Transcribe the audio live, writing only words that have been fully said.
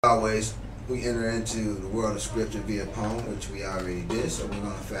Always, we enter into the world of scripture via poem, which we already did, so we're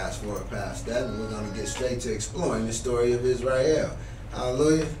going to fast forward past that, and we're going to get straight to exploring the story of Israel.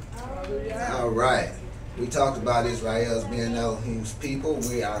 Hallelujah. Hallelujah. All right. We talked about Israel as being Elohim's people.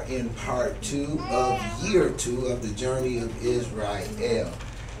 We are in part 2 of year 2 of the journey of Israel.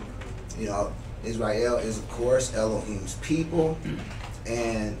 You know, Israel is, of course, Elohim's people,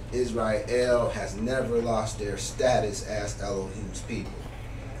 and Israel has never lost their status as Elohim's people.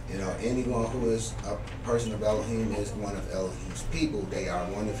 You know, anyone who is a person of Elohim is one of Elohim's people. They are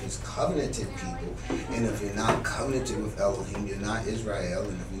one of his covenanted people. And if you're not covenanted with Elohim, you're not Israel.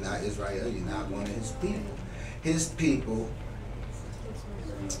 And if you're not Israel, you're not one of his people. His people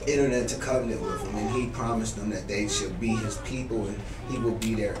entered into covenant with him, and he promised them that they shall be his people, and he will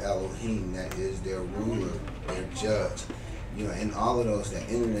be their Elohim, that is their ruler, their judge. You know, and all of those that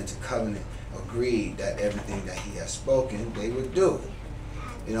entered into covenant agreed that everything that he has spoken, they would do.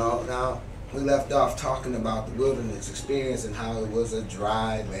 You know, now we left off talking about the wilderness experience and how it was a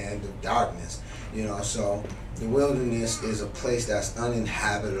dry land of darkness. You know, so the wilderness is a place that's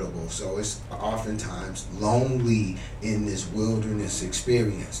uninhabitable. So it's oftentimes lonely in this wilderness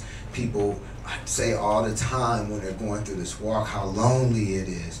experience. People say all the time when they're going through this walk how lonely it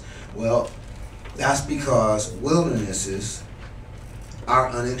is. Well, that's because wildernesses are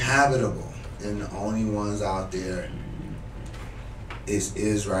uninhabitable, and the only ones out there is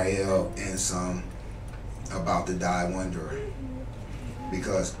Israel and some about to die wanderer,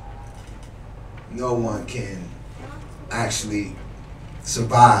 because no one can actually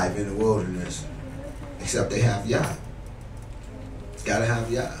survive in the wilderness except they have Yah. Gotta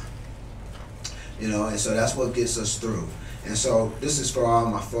have Yah. You know, and so that's what gets us through. And so this is for all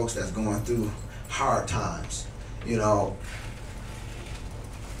my folks that's going through hard times. You know,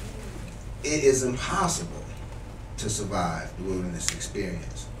 it is impossible to survive the wilderness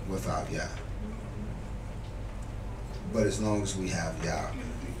experience without Yah. But as long as we have Yah,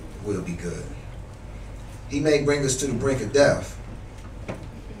 we'll be good. He may bring us to the brink of death,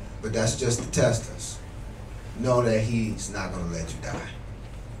 but that's just to test us. Know that he's not going to let you die.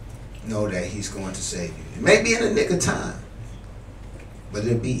 Know that he's going to save you. It may be in the nick of time, but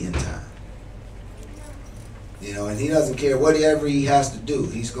it'll be in time. You know, and he doesn't care whatever he has to do.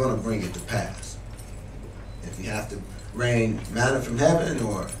 He's going to bring it to pass. If you have to rain manna from heaven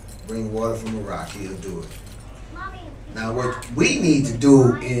or bring water from a rock, he'll do it. Now, what we need to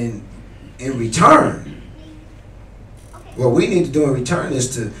do in return,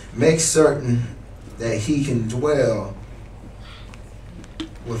 is to make certain that he can dwell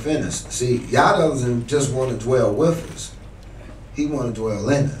within us. See, Yah doesn't just want to dwell with us. He want to dwell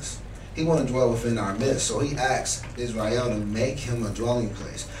in us. He want to dwell within our midst. So he asks Israel to make him a dwelling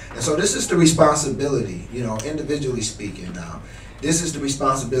place. And so this is the responsibility, you know, individually speaking now. This is the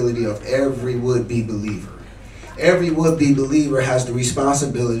responsibility of every would-be believer. Every would-be believer has the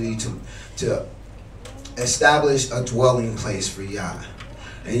responsibility to establish a dwelling place for Yah.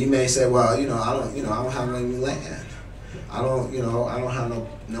 And you may say, well, I don't have any land. I don't have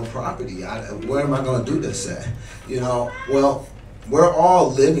no property. Where am I going to do this at? Well, we're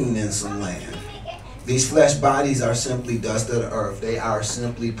all living in some land. These flesh bodies are simply dust of the earth. They are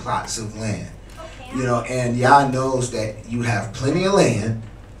simply plots of land. And Yah knows that you have plenty of land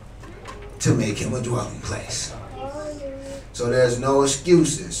to make him a dwelling place. So there's no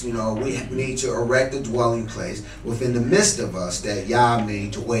excuses. We need to erect a dwelling place within the midst of us that Yah may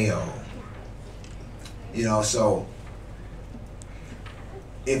dwell. So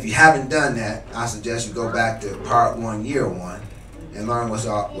if you haven't done that, I suggest you go back to part 1, year 1, and learn what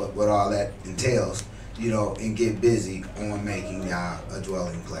all that entails, and get busy on making Yah a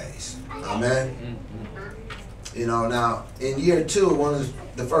dwelling place. Amen? Now, in year 2, one of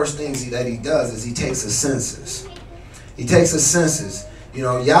the first things that he does is he takes a census. He takes a census.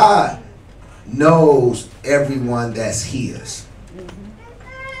 Yah knows everyone that's his.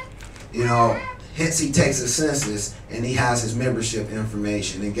 Hence he takes a census and he has his membership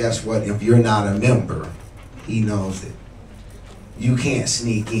information. And guess what? If you're not a member, he knows it. You can't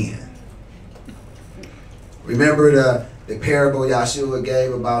sneak in. Remember the parable Yahshua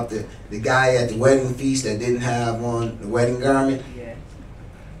gave about the guy at the wedding feast that didn't have on the wedding garment? Yeah.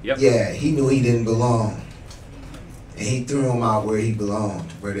 Yep. Yeah, he knew he didn't belong. And he threw him out where he belonged,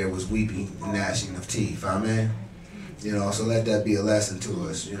 where there was weeping and gnashing of teeth. Amen? So let that be a lesson to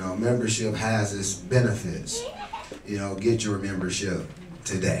us. Membership has its benefits. Get your membership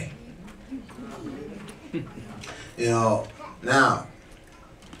today. Now,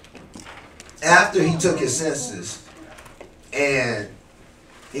 after he took his census and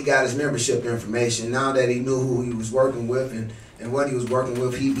he got his membership information, now that he knew who he was working with and and what he was working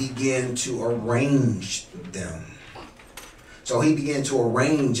with, he began to arrange them. So he began to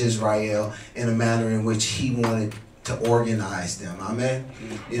arrange Israel in a manner in which he wanted to organize them. Amen.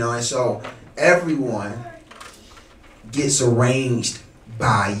 You know, and so everyone gets arranged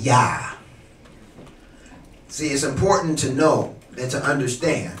by Yah. See, it's important to know and to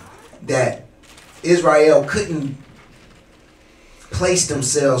understand that Israel couldn't place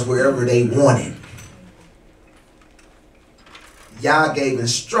themselves wherever they wanted. Yah gave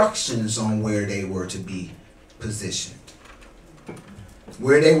instructions on where they were to be positioned.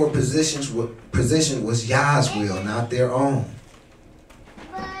 Where they were positioned was Yah's will, not their own.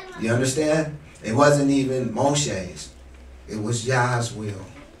 You understand? It wasn't even Moshe's. It was Yah's will.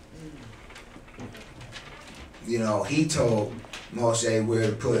 You know, he told Moshe where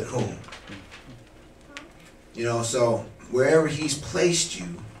to put whom. You know, so wherever he's placed you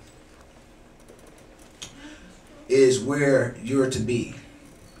is where you're to be.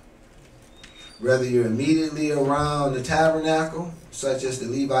 Whether you're immediately around the tabernacle, such as the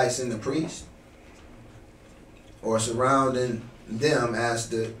Levites and the priests, or surrounding them as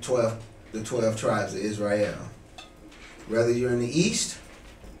the 12 tribes of Israel. Whether you're in the east,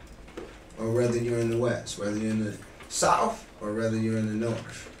 or whether you're in the west, whether you're in the south, or whether you're in the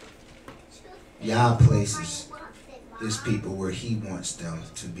north. Yah places his people where he wants them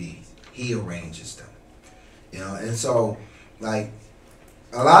to be. He arranges them. You know, and so, like,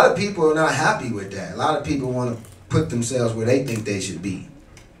 a lot of people are not happy with that. A lot of people want to put themselves where they think they should be.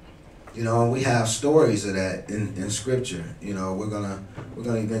 You know, and we have stories of that in Scripture. You know, we're gonna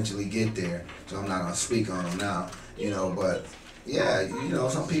eventually get there. So I'm not gonna speak on them now. You know, but yeah, you know,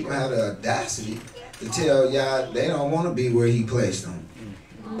 some people have the audacity to tell Yah they don't want to be where he placed them.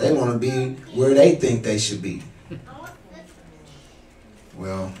 They want to be where they think they should be.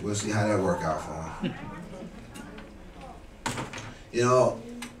 Well, we'll see how that work out for them. You know,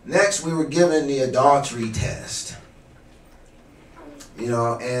 next we were given the adultery test. You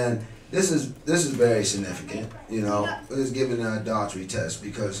know, and this is very significant. You know, it is given an adultery test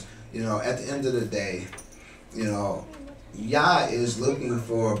because, you know, at the end of the day, you know, Yah is looking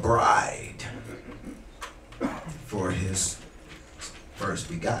for a bride for his first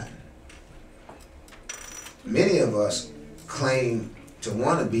begotten. Many of us claim to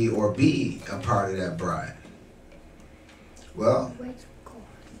want to be or be a part of that bride. Well,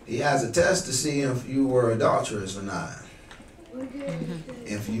 he has a test to see if you were adulterous or not.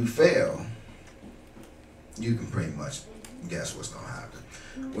 If you fail, you can pretty much guess what's going to happen.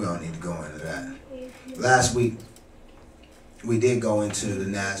 We don't need to go into that. Last week, we did go into the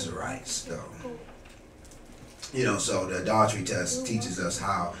Nazarites, though. You know, so the adultery test teaches us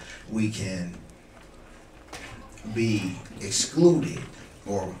how we can be excluded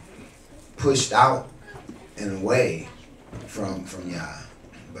or pushed out and away from Yah.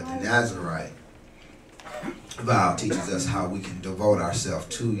 But the Nazarite vow teaches us how we can devote ourselves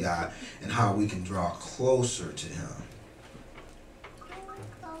to Yah and how we can draw closer to him.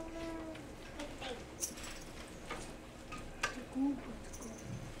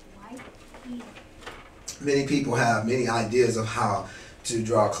 Many people have many ideas of how to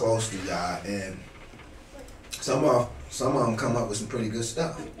draw close to Yah, and some of them come up with some pretty good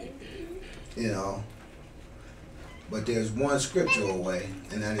stuff, you know. But there's one scriptural way,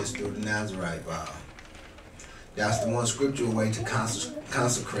 and that is through the Nazarite vow. That's the one scriptural way to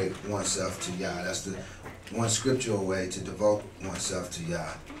consecrate oneself to Yah. That's the one scriptural way to devote oneself to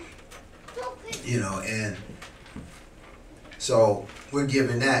Yah. You know, and so we're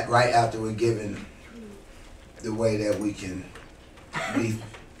given that right after we're given the way that we can be,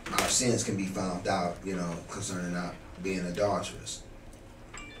 our sins can be found out, you know, concerning not being adulterous.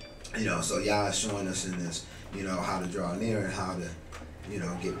 You know, so Yah is showing us in this, you know, how to draw near and how to, you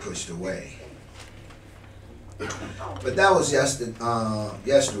know, get pushed away. But that was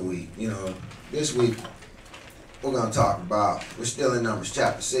yesterday week. You know, this week we're going to talk about, we're still in Numbers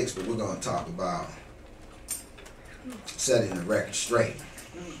chapter 6, but we're going to talk about setting the record straight.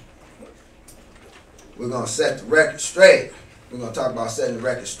 We're going to set the record straight. We're going to talk about setting the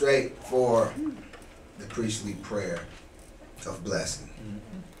record straight for the priestly prayer of blessing.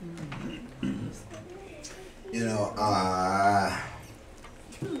 You know, I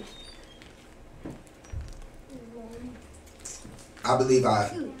believe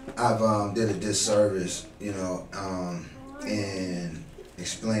I've did a disservice, you know, in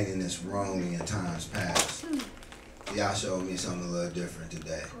explaining this wrongly in times past. Y'all showed me something a little different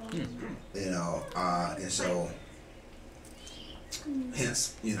today, you know, and so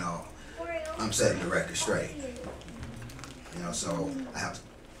hence, you know, I'm setting the record straight. You know, so I have to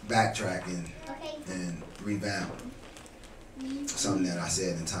backtrack and revamp something that I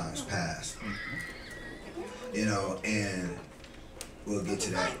said in times past. You know, and we'll get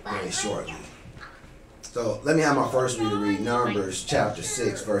to that very shortly. So let me have my first reader read Numbers chapter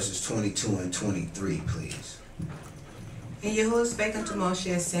 6, verses 22 and 23, please. And Yahuwah spake unto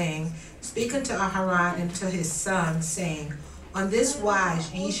Moshe, saying, Speak unto Aharon and to his sons, saying, On this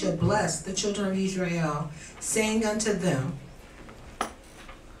wise ye shall bless the children of Israel, saying unto them,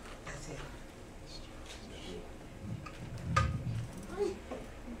 that's it.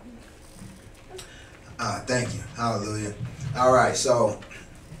 Thank you. Hallelujah. All right, so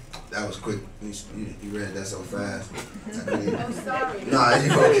that was quick. You read that so fast. I'm sorry. No,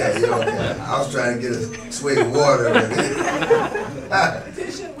 you okay. You okay. I was trying to get a swig of water.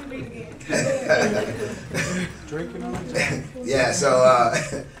 Should we read again? Drinking on it? Yeah, so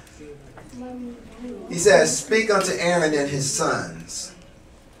he says, Speak unto Aaron and his sons,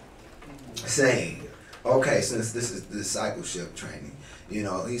 saying, okay, since this is discipleship training, you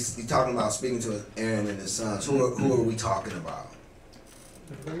know, he's talking about speaking to Aaron and his sons. Who are we talking about?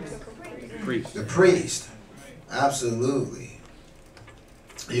 Priest. The priest. Absolutely.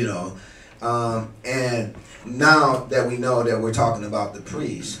 You know, and now that we know that we're talking about the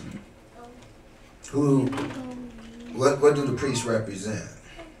priest, what do the priests represent?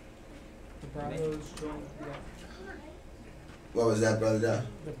 The bride. What was that, Brother Don?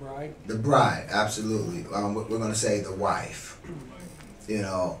 The bride. The bride, absolutely. We're going to say the wife. You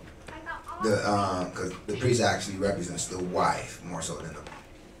know, because the priest actually represents the wife more so than the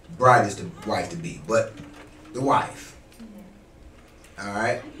bride is the wife to be, but the wife. All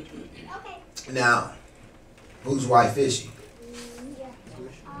right. Now, whose wife is she?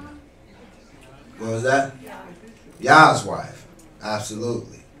 What was that? Yah's wife.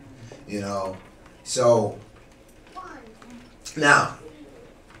 Absolutely. You know, so now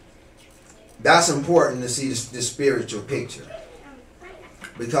that's important to see the spiritual picture,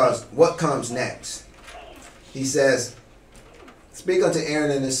 because what comes next? He says, Speak unto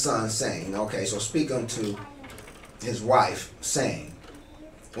Aaron and his son, saying, okay, so speak unto his wife, saying,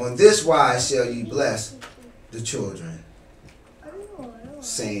 On this wise shall ye bless the children,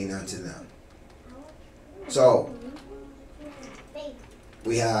 saying unto them. So,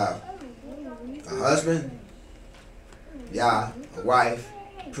 we have a husband, Yah, a wife,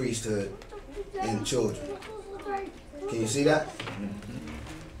 priesthood, and children. Can you see that?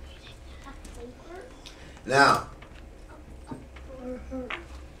 Now,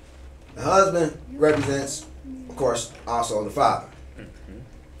 the husband represents, of course, also the father.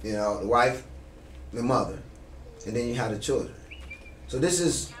 You know, the wife, the mother, and then you have the children. So this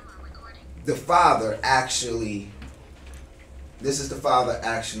is the father actually,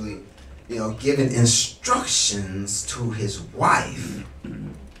 you know, giving instructions to his wife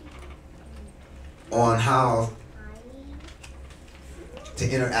on how to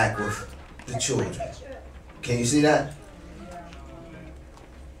interact with the children. Can you see that?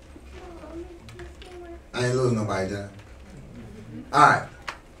 I ain't losing nobody there. Alright.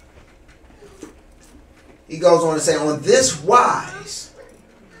 He goes on to say, On this wise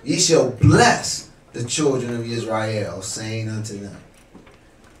ye shall bless the children of Israel, saying unto them.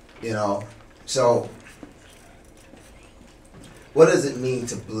 You know, so what does it mean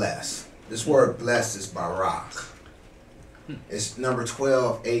to bless? This word bless is barak. It's number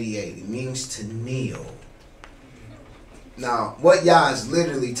 1288. It means to kneel. Now, what Yah is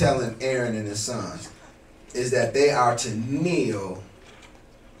literally telling Aaron and his sons is that they are to kneel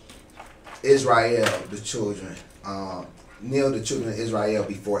Israel, the children, kneel the children of Israel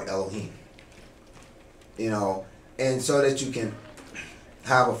before Elohim. You know, and so that you can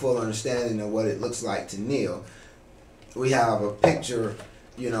have a full understanding of what it looks like to kneel, we have a picture,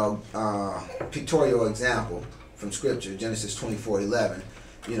 you know, pictorial example from Scripture, Genesis 24:11,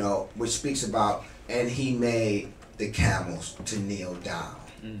 you know, which speaks about, and he made the camels to kneel down.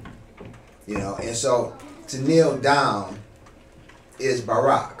 You know, and so to kneel down is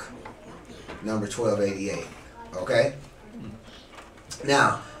Barak, number 1288. Okay?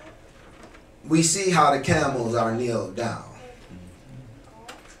 Now, we see how the camels are kneeled down.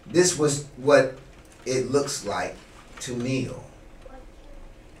 This was what it looks like to kneel.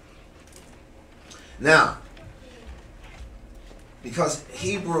 Now, because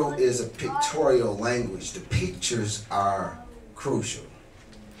Hebrew is a pictorial language, the pictures are crucial.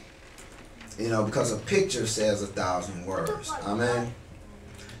 You know, because a picture says 1,000 words. Amen.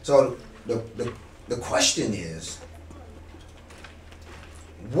 So the question is,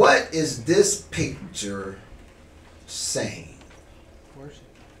 what is this picture saying? Worship.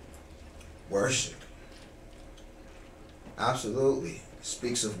 Worship. Absolutely. It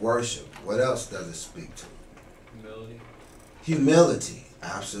speaks of worship. What else does it speak to? Humility. Humility,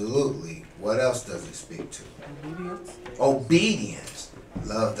 absolutely. What else does it speak to? Obedience. Obedience.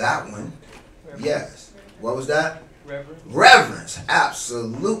 Love that one. Yes. What was that? Reverence. Reverence,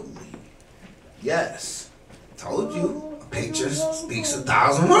 absolutely. Yes. Told you, a picture speaks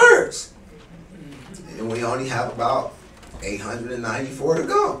 1,000 words. And we only have about 894 to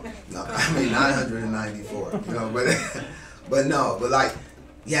go. No, I mean 994. You know, but like,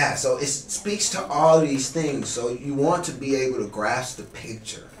 yeah. So it speaks to all these things. So you want to be able to grasp the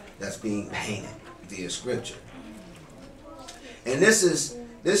picture that's being painted via Scripture. And this is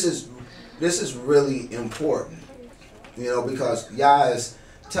really important, you know, because Yah is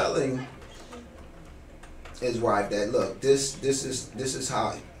telling his wife that, look, this is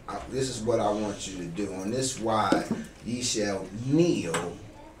what I want you to do. On this why ye shall kneel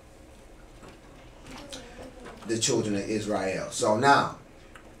the children of Israel. So now,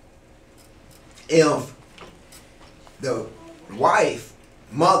 if the wife,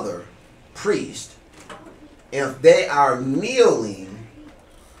 mother, priest, if they are kneeling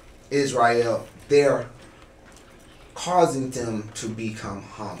Israel, they're causing them to become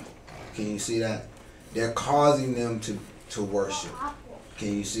humble. Can you see that? They're causing them to worship.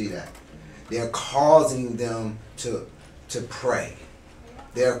 Can you see that? They're causing them to pray.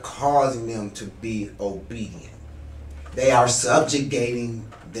 They're causing them to be obedient. They are subjugating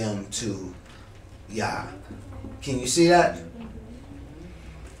them to Yah. Can you see that?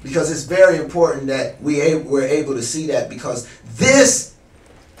 Because it's very important that we're able to see that, because this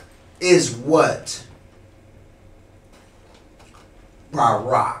is what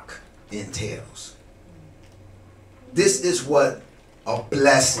Barak entails. This is what a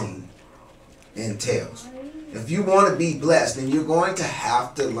blessing entails. If you want to be blessed, then you're going to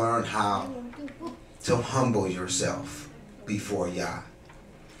have to learn how to humble yourself before Yah.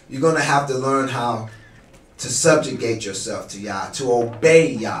 You're going to have to learn how to subjugate yourself to Yah, to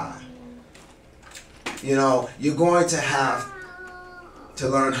obey Yah. You know, you're going to have to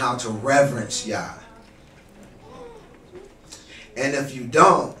learn how to reverence Yah. And if you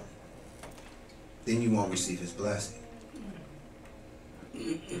don't, then you won't receive his blessing.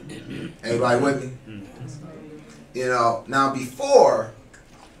 Everybody with me? You know, now before,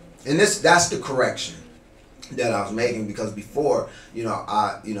 and that's the correction that I was making, because before,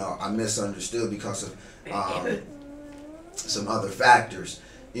 I misunderstood because of some other factors,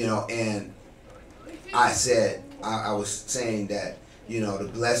 and I said, I was saying that, the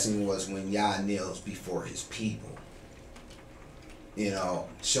blessing was when Yah kneels before his people,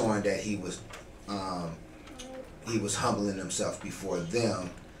 showing that he was humbling himself before them,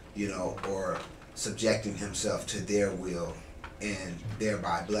 or subjecting himself to their will and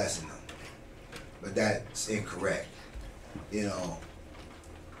thereby blessing them. But that's incorrect.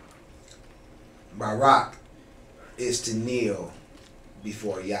 Barak is to kneel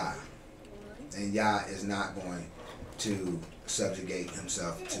before Yah, and Yah is not going to subjugate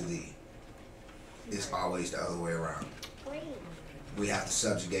himself to thee. It's always the other way around. We have to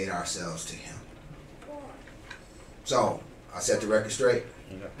subjugate ourselves to him. So, I set the record straight?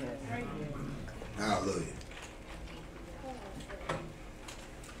 Hallelujah.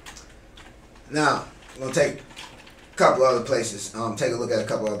 Now, I'm going to take a couple other places, take a look at a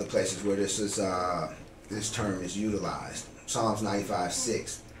couple other places where this term is utilized. Psalms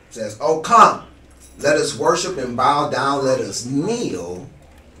 95:6 says, "Oh, come, let us worship and bow down, let us kneel,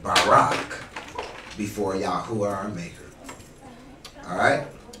 Barak, before Yahuwah our Maker." All right?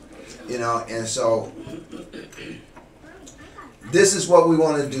 And so this is what we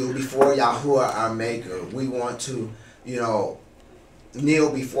want to do before Yahuwah our Maker. We want to, kneel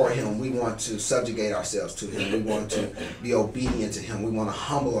before him. We want to subjugate ourselves to him. We want to be obedient to him. We want to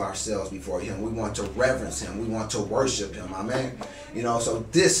humble ourselves before him. We want to reverence him. We want to worship him. Amen. So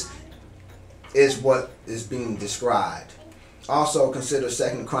this is what is being described. Also consider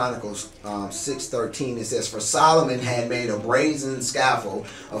 2 Chronicles 6:13. It says, "For Solomon had made a brazen scaffold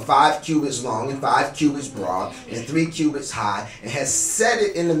of 5 cubits long and 5 cubits broad and 3 cubits high, and had set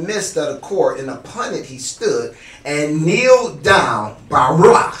it in the midst of the court, and upon it he stood and kneeled down,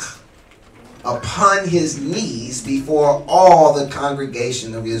 Barak, upon his knees before all the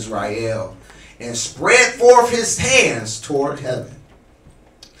congregation of Israel, and spread forth his hands toward heaven."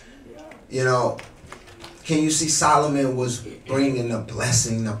 Can you see Solomon was bringing a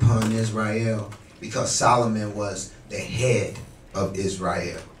blessing upon Israel? Because Solomon was the head of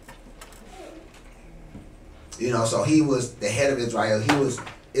Israel. So he was the head of Israel. He was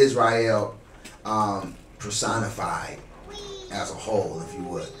Israel personified as a whole, if you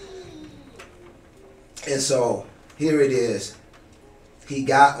would. And so here it is. he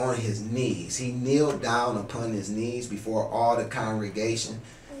got on his knees. He kneeled down upon his knees before all the congregation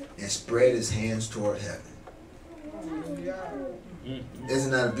and spread his hands toward heaven.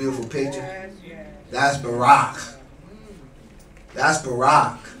 Isn't that a beautiful picture? That's Barak. That's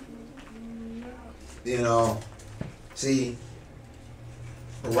Barak. You know, see,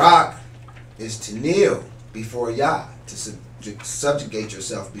 Barak is to kneel before Yah, to subjugate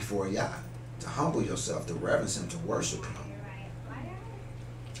yourself before Yah, to humble yourself, to reverence him, to worship him.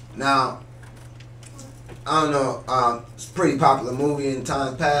 Now, I don't know, it's a pretty popular movie in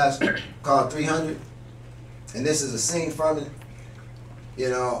times past called 300. And this is a scene from it. You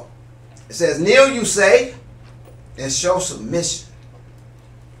know, it says, kneel, you say, and show submission.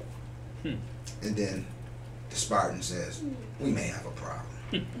 And then the Spartan says, we may have a problem.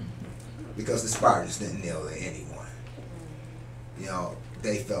 Because the Spartans didn't kneel to anyone. You know,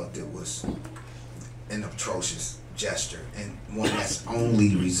 they felt it was an atrocious gesture and one that's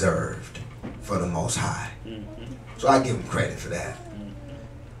only reserved for the Most High. So I give them credit for that.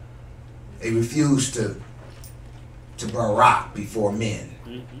 They refused to Barak before men,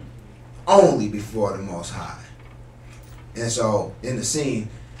 only before the Most High. And so in the scene,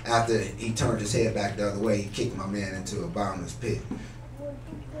 after he turned his head back the other way, he kicked my man into a bottomless pit.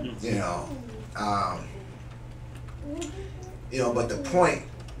 You know, but the point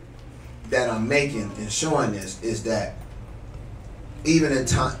that I'm making in showing this is that even in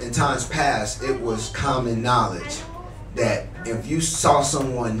times past, it was common knowledge that if you saw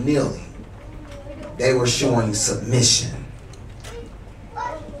someone kneeling, they were showing submission.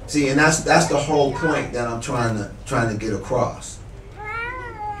 See, and that's the whole point that I'm trying to get across.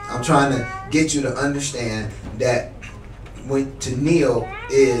 I'm trying to get you to understand that when to kneel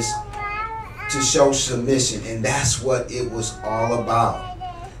is to show submission, and that's what it was all about,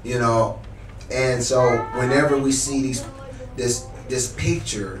 you know. And so whenever we see this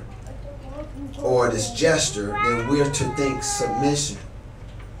picture or this gesture, then we're to think submission.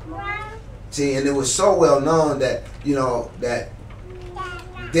 See, and it was so well known that, you know, that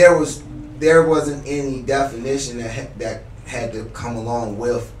there wasn't any definition that had to come along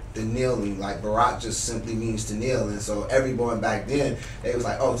with the kneeling. Like Barak just simply means to kneel, and so everyone back then, they was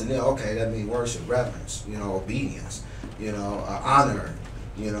like, oh, to kneel, okay, that means worship, reverence, you know, obedience, you know, honor,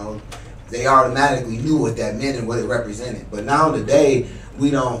 you know. They automatically knew what that meant and what it represented. But now today,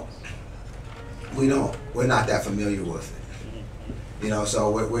 we're not that familiar with it, you know. So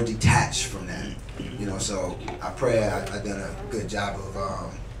we're detached from that, you know. So I pray I've done a good job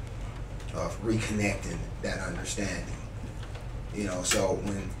of reconnecting that understanding. You know, so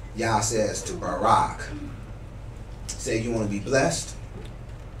when Yah says to Barak, say, you want to be blessed?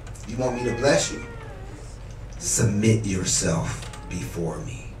 You want me to bless you? Submit yourself before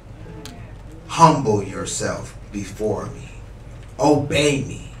me. Humble yourself before me. Obey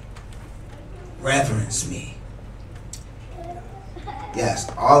me. Reverence me. Yes,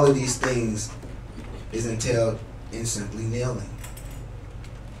 all of these things is entailed in simply kneeling.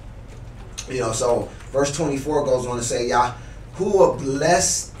 You know, so verse 24 goes on to say, Yahuwah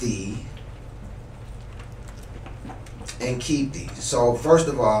bless thee and keep thee. So first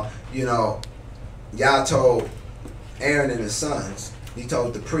of all, you know, Yah told Aaron and his sons, he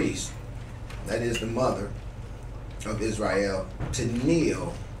told the priest, that is the mother of Israel, to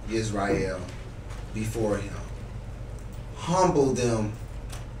kneel Israel before him. Humble them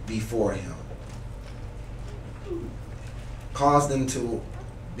before him. Cause them to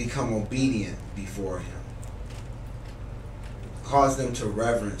become obedient before him. Cause them to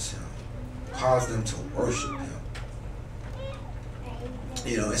reverence him. Cause them to worship him.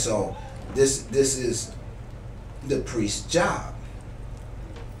 You know, and so this is the priest's job.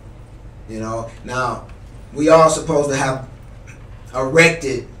 You know, now we all supposed to have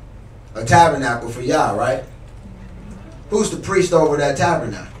erected a tabernacle for Yah, right? Who's the priest over that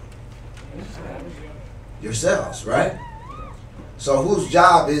tabernacle? Yourselves, right? So whose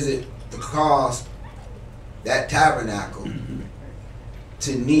job is it to cause that tabernacle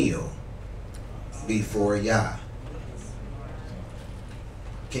to kneel before Yah?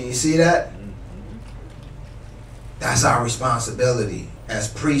 Can you see that? That's our responsibility as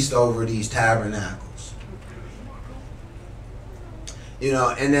priests over these tabernacles. You know,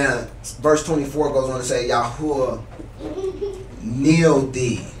 and then verse 24 goes on to say, Yahuwah kneel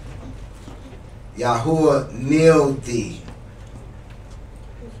thee. Yahuwah kneel thee.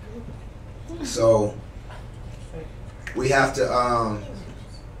 So we have to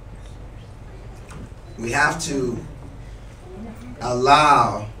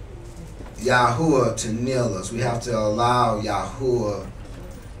allow Yahuwah to kneel us. We have to allow Yahuwah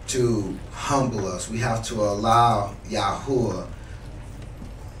to humble us. We have to allow Yahuwah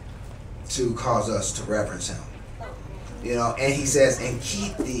to cause us to reverence him. You know, and he says, and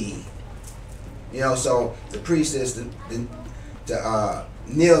keep thee. You know, so the priest is to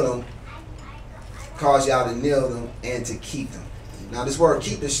kneel them, cause y'all to kneel them, and to keep them. Now this word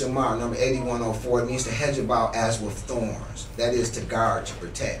keep is shamar, number 8104. It means to hedge about as with thorns. That is to guard, to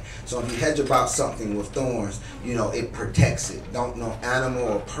protect. So if you hedge about something with thorns, you know, it protects it. Don't no animal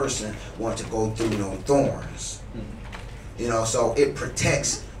or person want to go through no thorns. You know, so it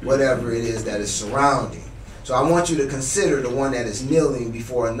protects whatever it is that is surrounding. So I want you to consider the one that is kneeling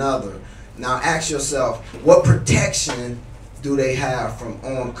before another. Now ask yourself, what protection do they have from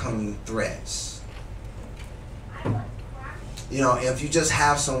oncoming threats? You know, if you just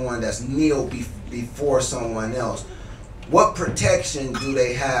have someone that's kneel before someone else, what protection do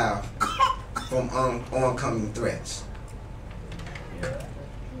they have from oncoming threats?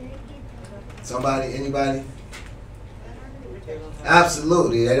 Somebody, anybody?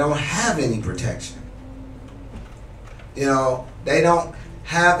 Absolutely, they don't have any protection. You know, they don't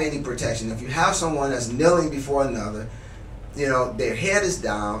have any protection. If you have someone that's kneeling before another, you know, their head is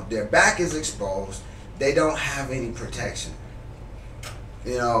down, their back is exposed, they don't have any protection.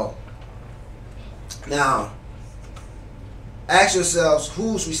 You know, now ask yourselves,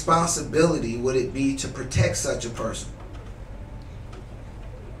 whose responsibility would it be to protect such a person?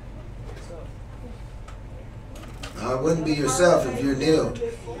 Now, it wouldn't be yourself if you're kneeled.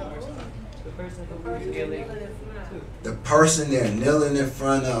 The person they're kneeling in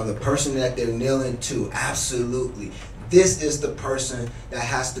front of, the person that they're kneeling to, absolutely. This is the person that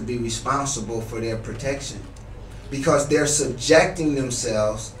has to be responsible for their protection, because they're subjecting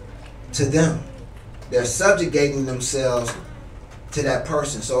themselves to them. They're subjugating themselves to that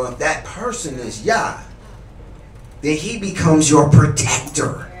person. So if that person is Yah, then he becomes your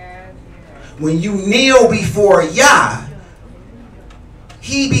protector. When you kneel before Yah,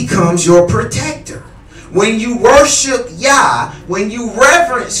 he becomes your protector. When you worship Yah, when you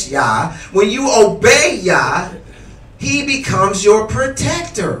reverence Yah, when you obey Yah, he becomes your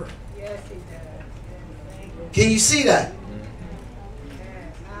protector. Yes, he does. Can you see that?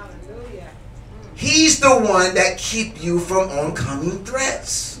 He's the one that keeps you from oncoming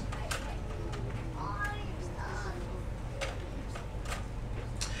threats.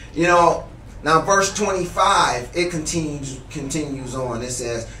 You know, now verse 25, it continues on. It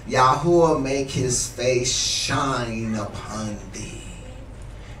says, Yahuwah make his face shine upon thee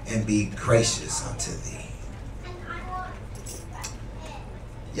and be gracious unto thee.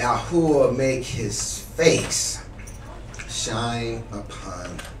 Yahuwah make his face shine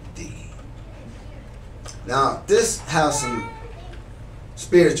upon thee. Now, this has some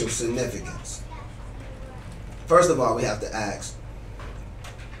spiritual significance. First of all, we have to ask,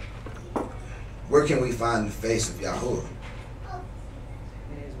 where can we find the face of Yahuwah?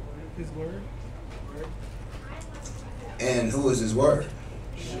 His word. And who is his word?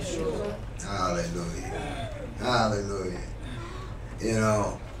 Hallelujah. Hallelujah. You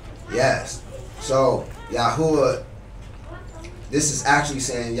know, yes. So, Yahuwah, this is actually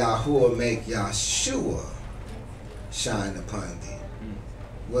saying Yahuwah make Yahshua shine upon thee.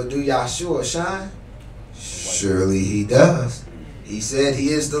 Well, do Yahshua shine? Surely he does. He said he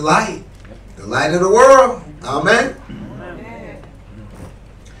is the light of the world. Amen.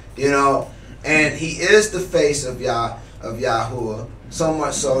 You know, and he is the face of Yahuwah, so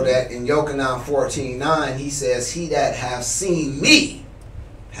much so that in Yochanan 14:9 he says, he that have seen me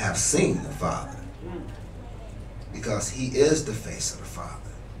have seen the Father. Because he is the face of the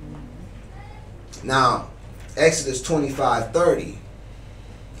Father. Now, Exodus 25:30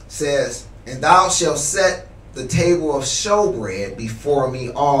 says, and thou shalt set the table of showbread before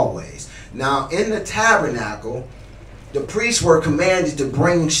me always. Now, in the tabernacle, the priests were commanded to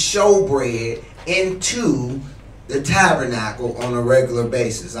bring showbread into the tabernacle on a regular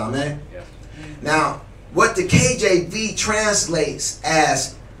basis. Amen? Yeah. Now, what the KJV translates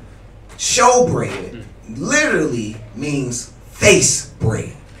as showbread literally means face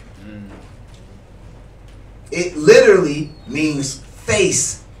bread. It literally means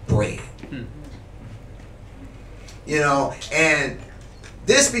face bread. You know, and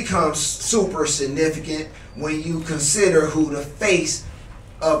this becomes super significant when you consider who the face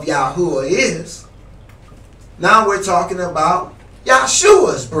of Yahuwah is. Now we're talking about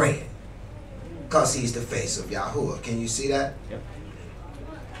Yahshua's bread, because he's the face of Yahuwah. Can you see that? Yep.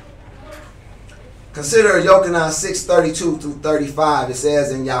 Consider Yochanan 6:32 through 35. It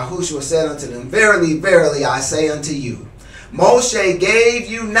says, and Yahushua said unto them, verily, verily, I say unto you, Moshe gave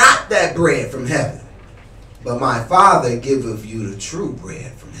you not that bread from heaven, but my Father giveth you the true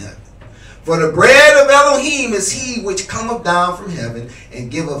bread from heaven. For the bread of Elohim is he which cometh down from heaven and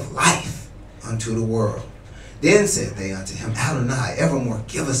giveth life unto the world. Then said they unto him, Adonai, evermore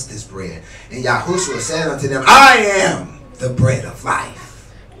give us this bread. And Yahushua said unto them, I am the bread of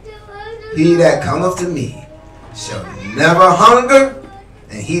life. He that cometh to me shall never hunger,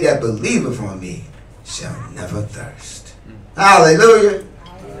 and he that believeth on me shall never thirst. Hallelujah.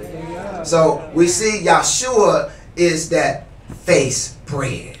 So we see Yahshua is that face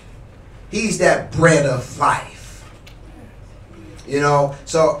bread. He's that bread of life. You know,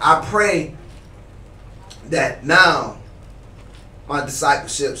 so I pray that now my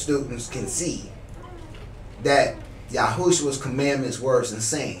discipleship students can see that Yahushua's commandments, words, and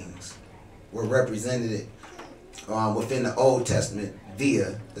sayings were represented within the Old Testament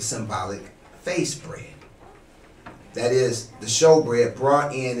via the symbolic face bread. That is, the showbread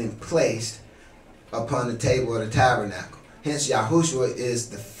brought in and placed upon the table of the tabernacle. Hence, Yahushua is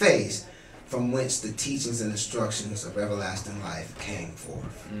the face from whence the teachings and instructions of everlasting life came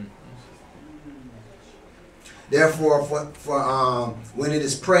forth. Therefore, when it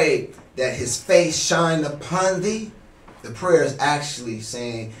is prayed that his face shine upon thee, the prayer is actually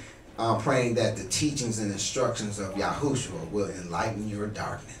saying, praying that the teachings and instructions of Yahushua will enlighten your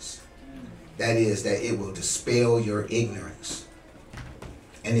darkness. That is, that it will dispel your ignorance.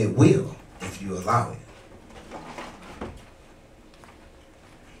 And it will, if you allow it.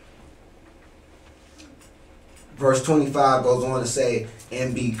 Verse 25 goes on to say,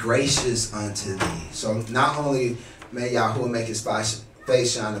 and be gracious unto thee. So not only may Yahuwah make his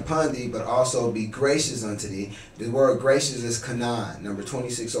face shine upon thee, but also be gracious unto thee. The word gracious is kanan, number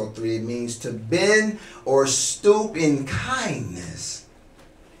 2603. It means to bend or stoop in kindness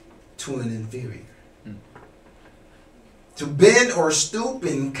to an inferior. To bend or stoop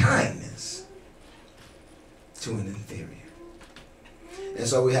in kindness to an inferior. And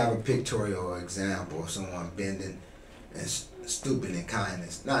so we have a pictorial example of someone bending and stooping in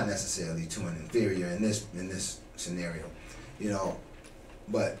kindness, not necessarily to an inferior in this scenario, you know,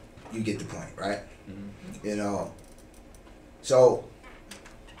 but you get the point, right? Mm-hmm. You know, so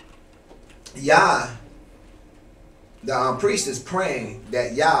Yah, the priest is praying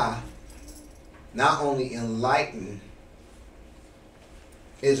that Yah not only enlighten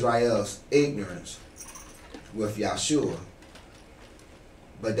Israel's ignorance with Yahshua,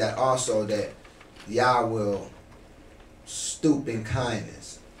 but that also that Yah will stoop in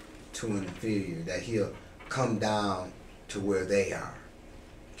kindness to an inferior, that he'll come down to where they are.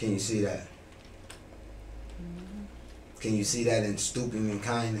 Can you see that? Can you see that in stooping in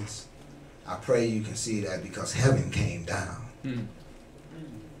kindness? I pray you can see that because heaven came down.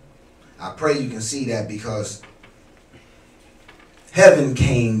 I pray you can see that because heaven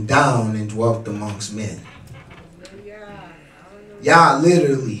came down and dwelt amongst men. Yah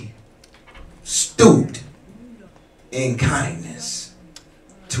literally stooped in kindness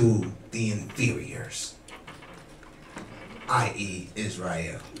to the inferiors, i.e.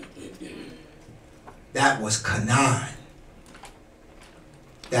 Israel. That was Canaan.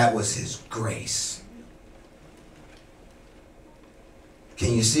 That was his grace.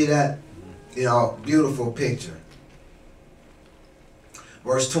 Can you see that? You know, beautiful picture.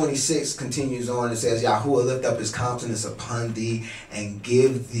 Verse 26 continues on and says, Yahuwah lift up his countenance upon thee and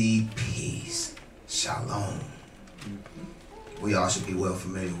give thee peace. Shalom. We all should be well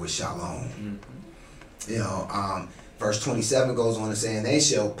familiar with shalom. You know, verse 27 goes on to say, and they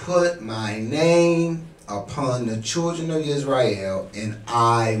shall put my name upon the children of Israel, and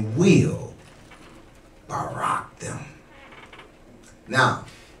I will barak them. Now,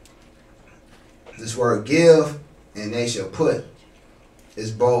 this word give and they shall put is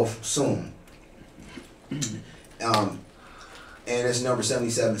both soon. And it's number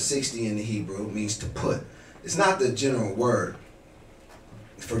 7760 in the Hebrew, means to put. It's not the general word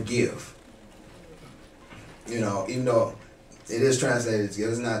for give. You know, even though it is translated as give,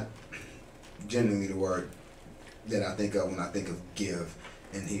 it's not generally the word that I think of when I think of give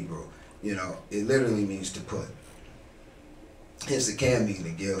in Hebrew. You know, it literally means to put. Hence it can mean to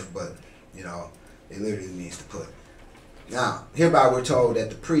give, but, you know, it literally means to put. Now, hereby we're told that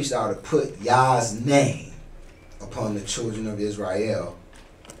the priest are to put Yah's name upon the children of Israel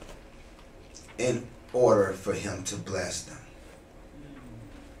in order for him to bless them.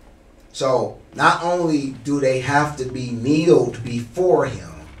 So, not only do they have to be kneeled before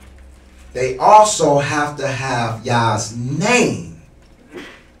him, they also have to have Yah's name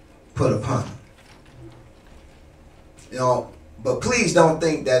put upon them. You know, but please don't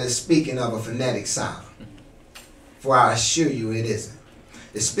think that it's speaking of a phonetic sound. For I assure you it isn't.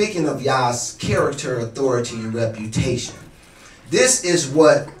 It's speaking of Yah's character, authority, and reputation. This is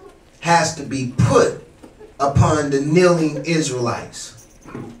what has to be put upon the kneeling Israelites.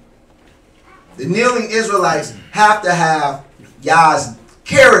 The kneeling Israelites have to have Yah's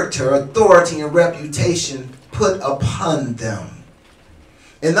character, authority, and reputation put upon them.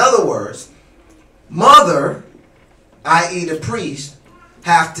 In other words, mother, i.e. the priest,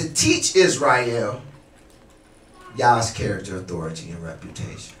 have to teach Israel Yah's character, authority, and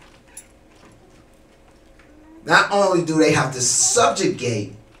reputation. Not only do they have to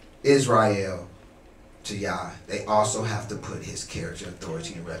subjugate Israel to Yah, they also have to put his character,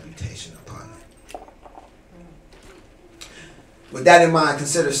 authority, and reputation upon them. With that in mind,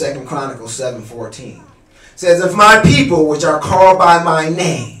 consider 2 Chronicles 7:14. It says, if my people, which are called by my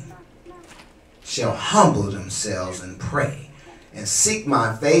name, shall humble themselves and pray, and seek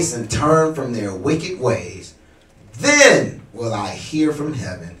my face and turn from their wicked ways, then will I hear from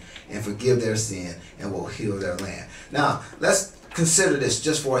heaven and forgive their sin and will heal their land. Now, let's consider this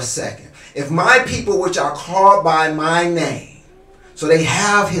just for a second. If my people, which are called by my name, so they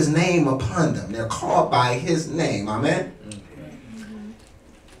have his name upon them, they're called by his name, amen?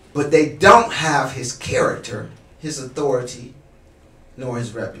 But they don't have his character, his authority, nor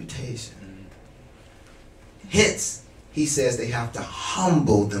his reputation. Hence, he says they have to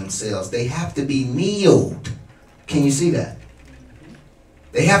humble themselves. They have to be kneeled. Can you see that?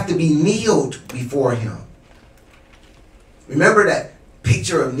 They have to be kneeled before him. Remember that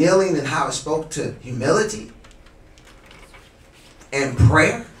picture of kneeling and how it spoke to humility and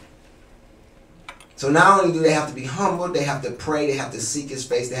prayer? So not only do they have to be humbled, they have to pray, they have to seek his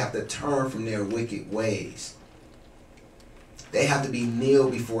face, they have to turn from their wicked ways. They have to be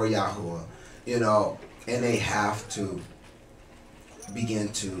kneeled before Yahuwah, and they have to begin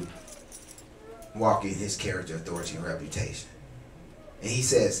to walk in his character, authority, and reputation. And he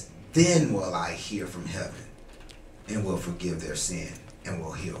says, then will I hear from heaven and will forgive their sin and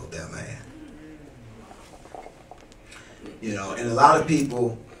will heal their land. And a lot of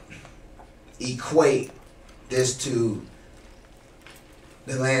people equate this to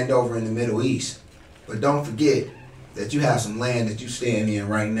the land over in the Middle East. But don't forget that you have some land that you stand in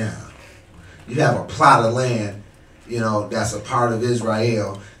right now. You have a plot of land, that's a part of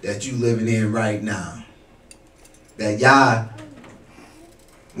Israel that you living in right now. That Yah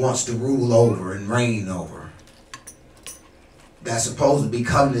wants to rule over and reign over. That's supposed to be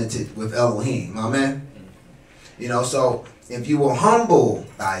covenanted with Elohim. Amen? So if you will humble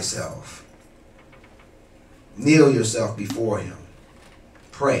thyself, kneel yourself before him,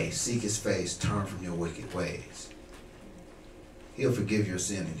 pray, seek his face, turn from your wicked ways, he'll forgive your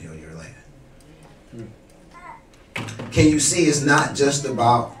sin and heal your land. Can you see it's not just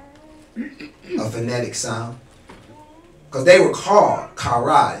about a phonetic sound? Because they were called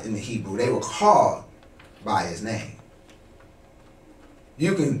Karad in the Hebrew. They were called by his name.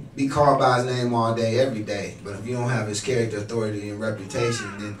 You can be called by his name all day, every day, but if you don't have his character, authority, and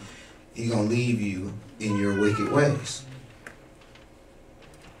reputation, then he's going to leave you in your wicked ways.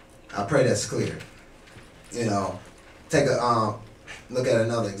 I pray that's clear. Take a look at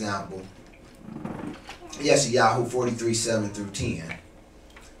another example. Yeshayahu 43:7-10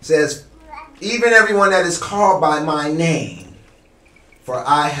 says, even everyone that is called by my name, for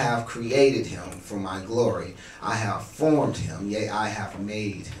I have created him for my glory. I have formed him, yea, I have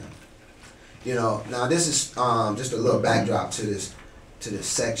made him. Now this is just a little backdrop to this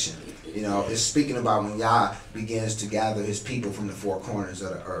section. It's speaking about when Yah begins to gather his people from the four corners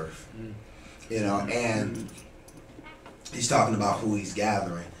of the earth. And he's talking about who he's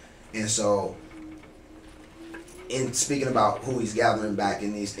gathering. And so, in speaking about who he's gathering back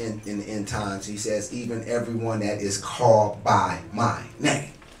in the end times, he says, even everyone that is called by my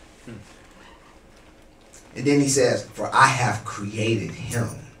name. And then he says, for I have created him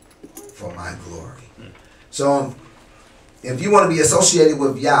for my glory. So, if you want to be associated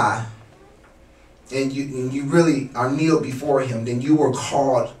with Yah, and you really are kneeled before him, then you were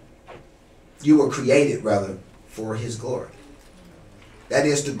created for his glory. That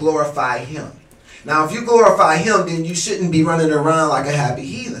is to glorify him. Now, if you glorify him, then you shouldn't be running around like a happy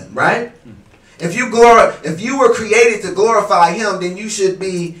heathen, right? If you were created to glorify him, then you should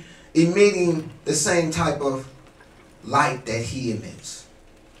be emitting the same type of light that he emits.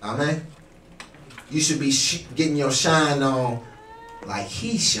 Amen? You should be getting your shine on like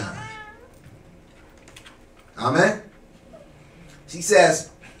he shines. Amen? He says,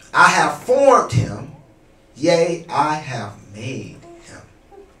 I have formed him, yea, I have made him.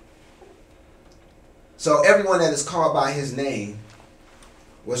 So everyone that is called by his name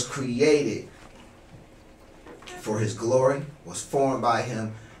was created for his glory, was formed by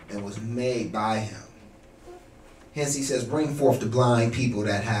him, and was made by him. Hence he says, bring forth the blind people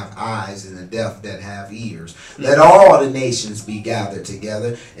that have eyes and the deaf that have ears. Let all the nations be gathered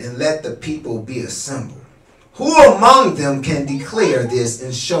together, and let the people be assembled. Who among them can declare this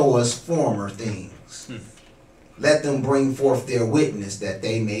and show us former things? Let them bring forth their witness that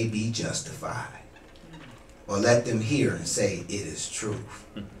they may be justified. Or let them hear and say, it is truth.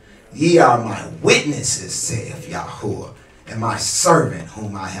 Ye are my witnesses, saith Yahuwah, and my servant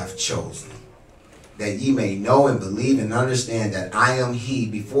whom I have chosen, that ye may know and believe and understand that I am he.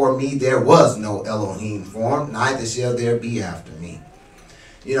 Before me there was no Elohim formed, neither shall there be after me.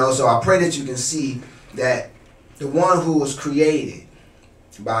 You know, so I pray that you can see that the one who was created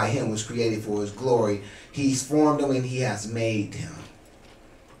by him was created for his glory. He's formed him and he has made him.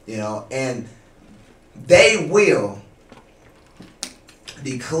 You know, and they will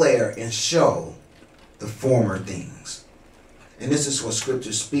declare and show the former things. And this is what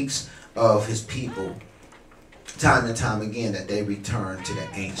Scripture speaks of his people time and time again, that they return to the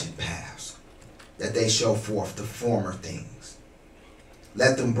ancient paths, that they show forth the former things.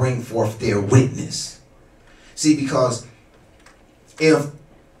 Let them bring forth their witness. See, because if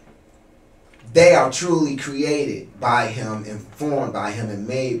they are truly created by him and formed by him and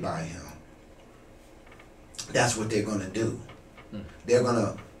made by him, that's what they're going to do. They're going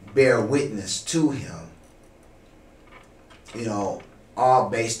to bear witness to him, you know, all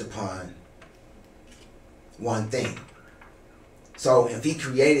based upon one thing. So if he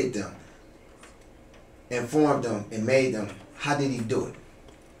created them and formed them and made them, how did he do it?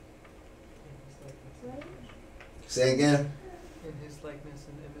 Say again? In his likeness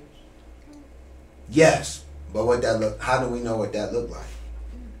and image. Yes, but what that look? How do we know what that looked like?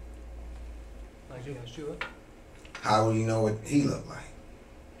 Like Yeshua. How do you know what he looked like?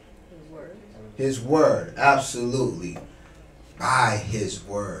 His word. His word, absolutely. By his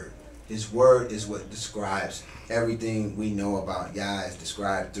word. His word is what describes everything we know about Yah, is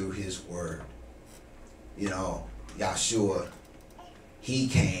described through his word. You know, Yahshua, he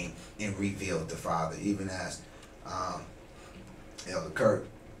came and revealed the Father, even as Elder Kirk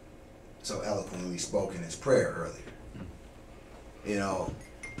so eloquently spoke in his prayer earlier. You know,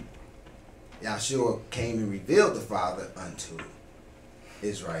 Yahshua came and revealed the Father unto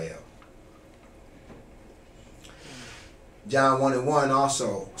Israel. John 1:1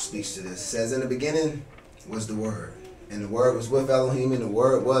 also speaks to this. It says, in the beginning was the Word, and the Word was with Elohim, and the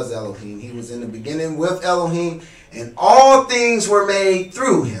Word was Elohim. He was in the beginning with Elohim, and all things were made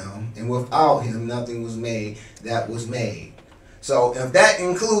through him, and without him nothing was made that was made. So if that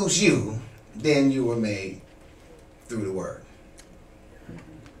includes you, then you were made through the Word.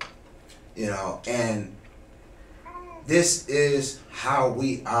 You know, and this is how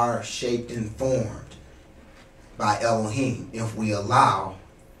we are shaped and formed by Elohim, if we allow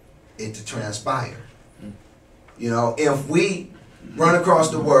it to transpire. You know, if we run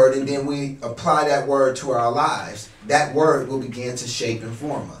across the word and then we apply that word to our lives, that word will begin to shape and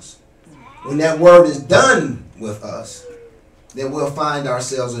form us. When that word is done with us, then we'll find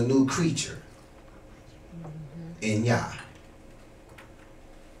ourselves a new creature in Yah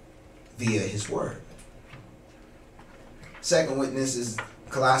via his word. Second witness is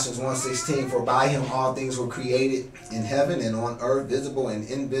Colossians 1:16, for by him all things were created in heaven and on earth, visible and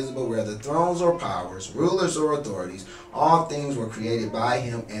invisible, whether thrones or powers, rulers or authorities, all things were created by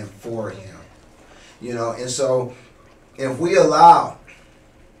him and for him. You know, and so if we allow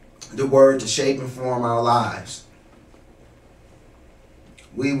the word to shape and form our lives,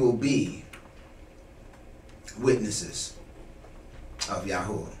 we will be witnesses of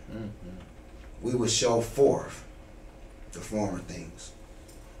Yahuwah. We will show forth the former things.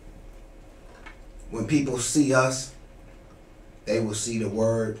 When people see us, they will see the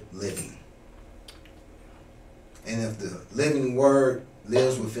word living. And if the living word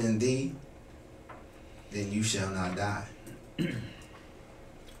lives within thee, then you shall not die.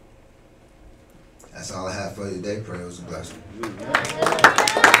 That's all I have for you today. Pray it was a blessing.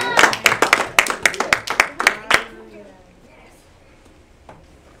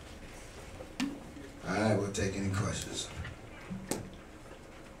 All right, we'll take any questions.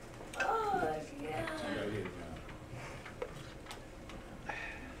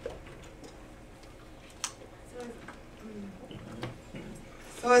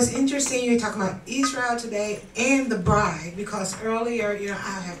 So it's interesting you're talking about Israel today and the bride, because earlier, you know,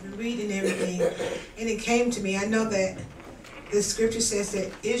 I have been reading everything and it came to me. I know that the scripture says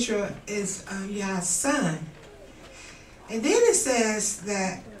that Israel is Yah's son. And then it says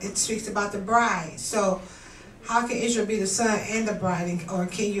that it speaks about the bride. So how can Israel be the son and the bride? Or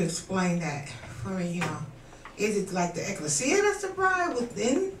can you explain that for me, you know? Is it like the ecclesia that's the bride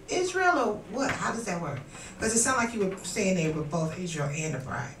within Israel, know how does that work? Because it sounded like you were saying they were both Israel and the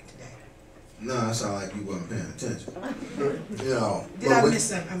bride today. No, it sounded like you wasn't paying attention. You know. Did I miss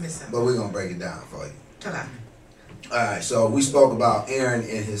something? I missed something. But we're gonna break it down for you. Tell her. All right. So we spoke about Aaron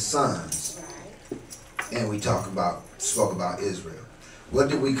and his sons, and we spoke about Israel. What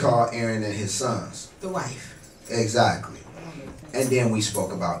did we call Aaron and his sons? The wife. Exactly. And then we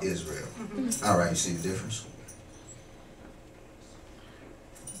spoke about Israel. All right. You see the difference?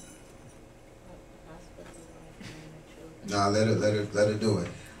 Nah, let her do it.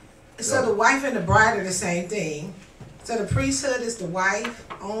 So the wife and the bride are the same thing. So the priesthood is the wife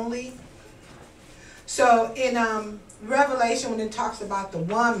only. So in Revelation, when it talks about the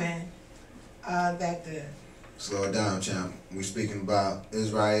woman, that the Slow it down, champ. We're speaking about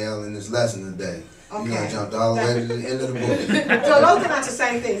Israel in this lesson today. Okay. You're gonna jump all the way to the end of the book. so those are not the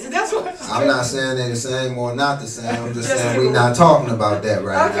same things. So that's what I'm not saying they're the same or not the same. I'm just Just saying give we're them- not talking about that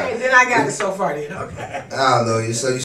right now. Okay, then I got it so far then. Okay. Hallelujah. So you